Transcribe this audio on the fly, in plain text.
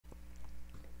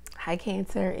Hi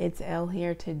Cancer, it's Elle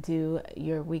here to do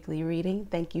your weekly reading.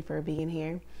 Thank you for being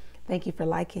here. Thank you for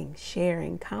liking,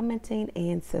 sharing, commenting,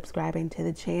 and subscribing to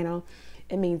the channel.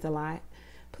 It means a lot.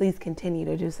 Please continue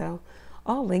to do so.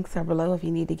 All links are below if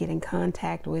you need to get in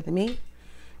contact with me.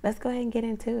 Let's go ahead and get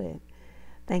into it.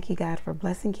 Thank you, God, for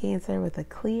blessing Cancer with a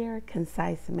clear,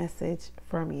 concise message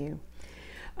from you.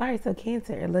 All right, so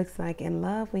Cancer, it looks like in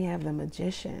love we have the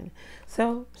Magician.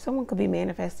 So someone could be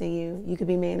manifesting you. You could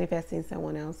be manifesting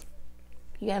someone else.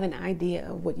 You have an idea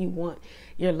of what you want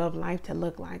your love life to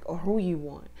look like, or who you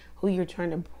want, who you're trying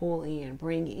to pull in,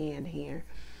 bring in here.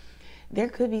 There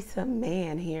could be some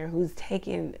man here who's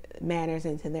taking matters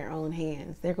into their own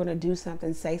hands. They're going to do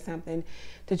something, say something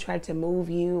to try to move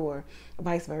you, or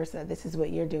vice versa. This is what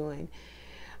you're doing.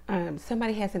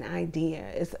 Somebody has an idea.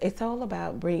 It's all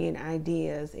about bringing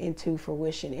ideas into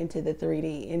fruition, into the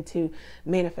 3D, into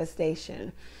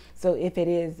manifestation. So if it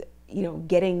is,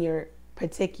 getting your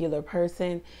particular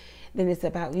person, then it's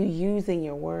about you using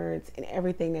your words and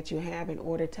everything that you have in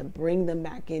order to bring them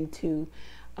back into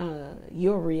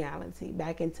your reality,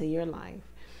 back into your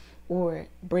life, or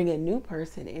bring a new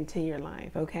person into your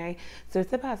life. Okay, so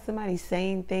it's about somebody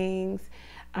saying things,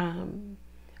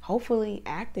 hopefully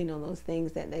acting on those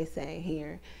things that they say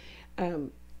here.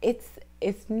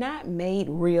 It's not made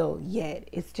real yet.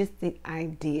 It's just the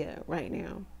idea right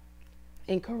now.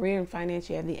 In career and finance,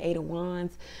 you have the Eight of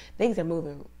Wands. Things are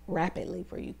moving rapidly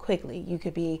for you, quickly. You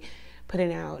could be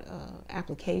putting out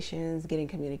applications, getting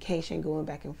communication, going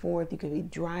back and forth. You could be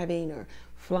driving or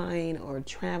flying or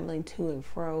traveling to and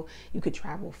fro. You could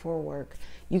travel for work.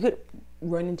 You could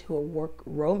run into a work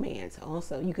romance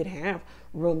also. You could have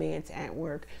romance at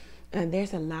work. And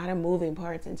there's a lot of moving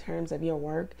parts in terms of your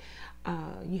work.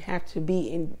 You have to be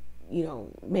in,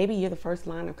 maybe you're the first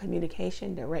line of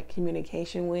communication, direct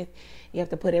communication with. You have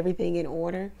to put everything in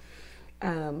order.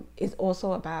 It's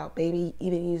also about maybe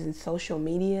even using social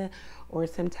media or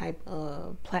some type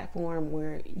of platform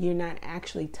where you're not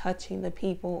actually touching the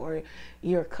people or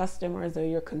your customers or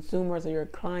your consumers or your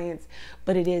clients,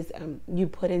 but it is you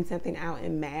putting something out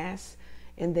in mass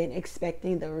and then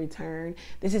expecting the return.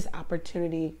 This is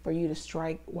opportunity for you to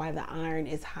strike while the iron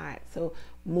is hot. So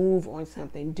move on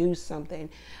something, do something,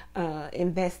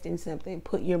 invest in something,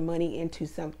 put your money into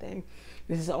something.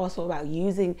 This is also about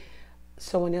using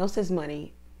someone else's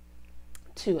money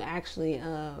to actually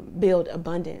build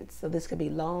abundance. So this could be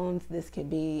loans, this could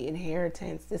be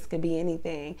inheritance, this could be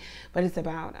anything, but it's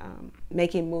about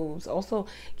making moves. Also,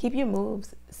 keep your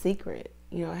moves secret.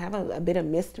 Have a bit of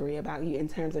mystery about you in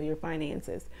terms of your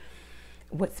finances.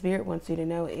 What Spirit wants you to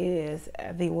know is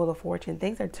the Wheel of Fortune.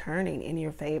 Things are turning in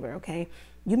your favor, okay?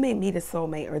 You may meet a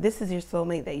soulmate, or this is your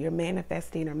soulmate that you're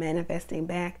manifesting or manifesting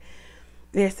back.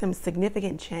 There's some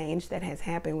significant change that has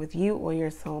happened with you or your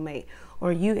soulmate,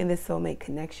 or you in this soulmate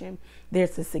connection.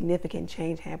 There's a significant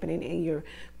change happening in your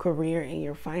career and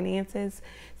your finances.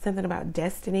 Something about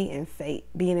destiny and fate,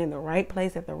 being in the right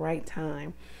place at the right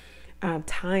time.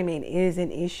 Timing is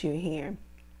an issue here.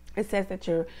 It says that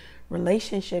your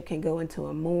relationship can go into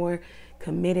a more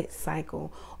committed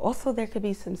cycle. Also, there could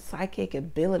be some psychic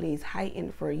abilities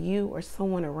heightened for you or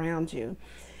someone around you.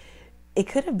 It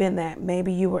could have been that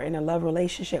maybe you were in a love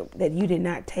relationship that you did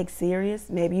not take serious.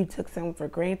 Maybe you took someone for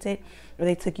granted, or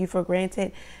they took you for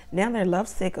granted. Now they're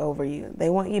lovesick over you.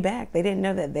 They want you back. They didn't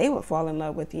know that they would fall in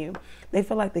love with you. They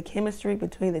feel like the chemistry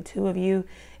between the two of you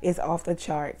is off the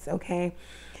charts, okay?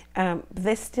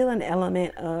 There's still an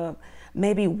element of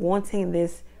maybe wanting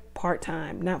this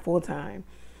part-time, not full-time.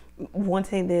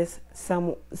 Wanting this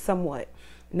somewhat,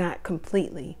 not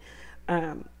completely.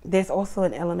 There's also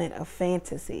an element of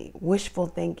fantasy, wishful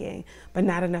thinking, but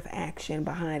not enough action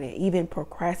behind it, even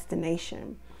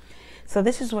procrastination. So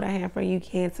this is what I have for you,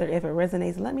 Cancer. If it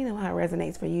resonates, let me know how it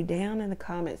resonates for you down in the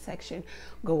comment section.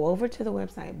 Go over to the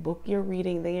website, book your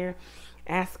reading there,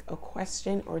 ask a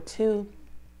question or two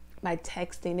by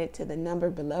texting it to the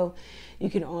number below. You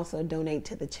can also donate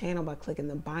to the channel by clicking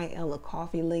the Buy Elle a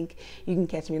Coffee link. You can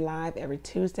catch me live every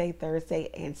Tuesday, Thursday,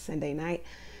 and Sunday night,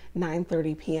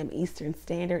 9:30 p.m. Eastern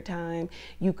Standard Time.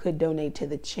 You could donate to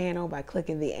the channel by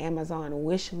clicking the Amazon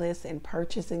wish list and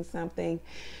purchasing something.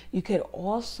 You could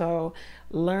also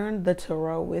learn the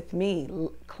tarot with me.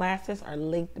 Classes are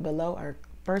linked below. Our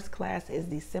first class is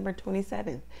December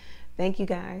 27th. Thank you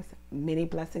guys. Many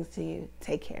blessings to you.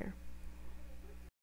 Take care.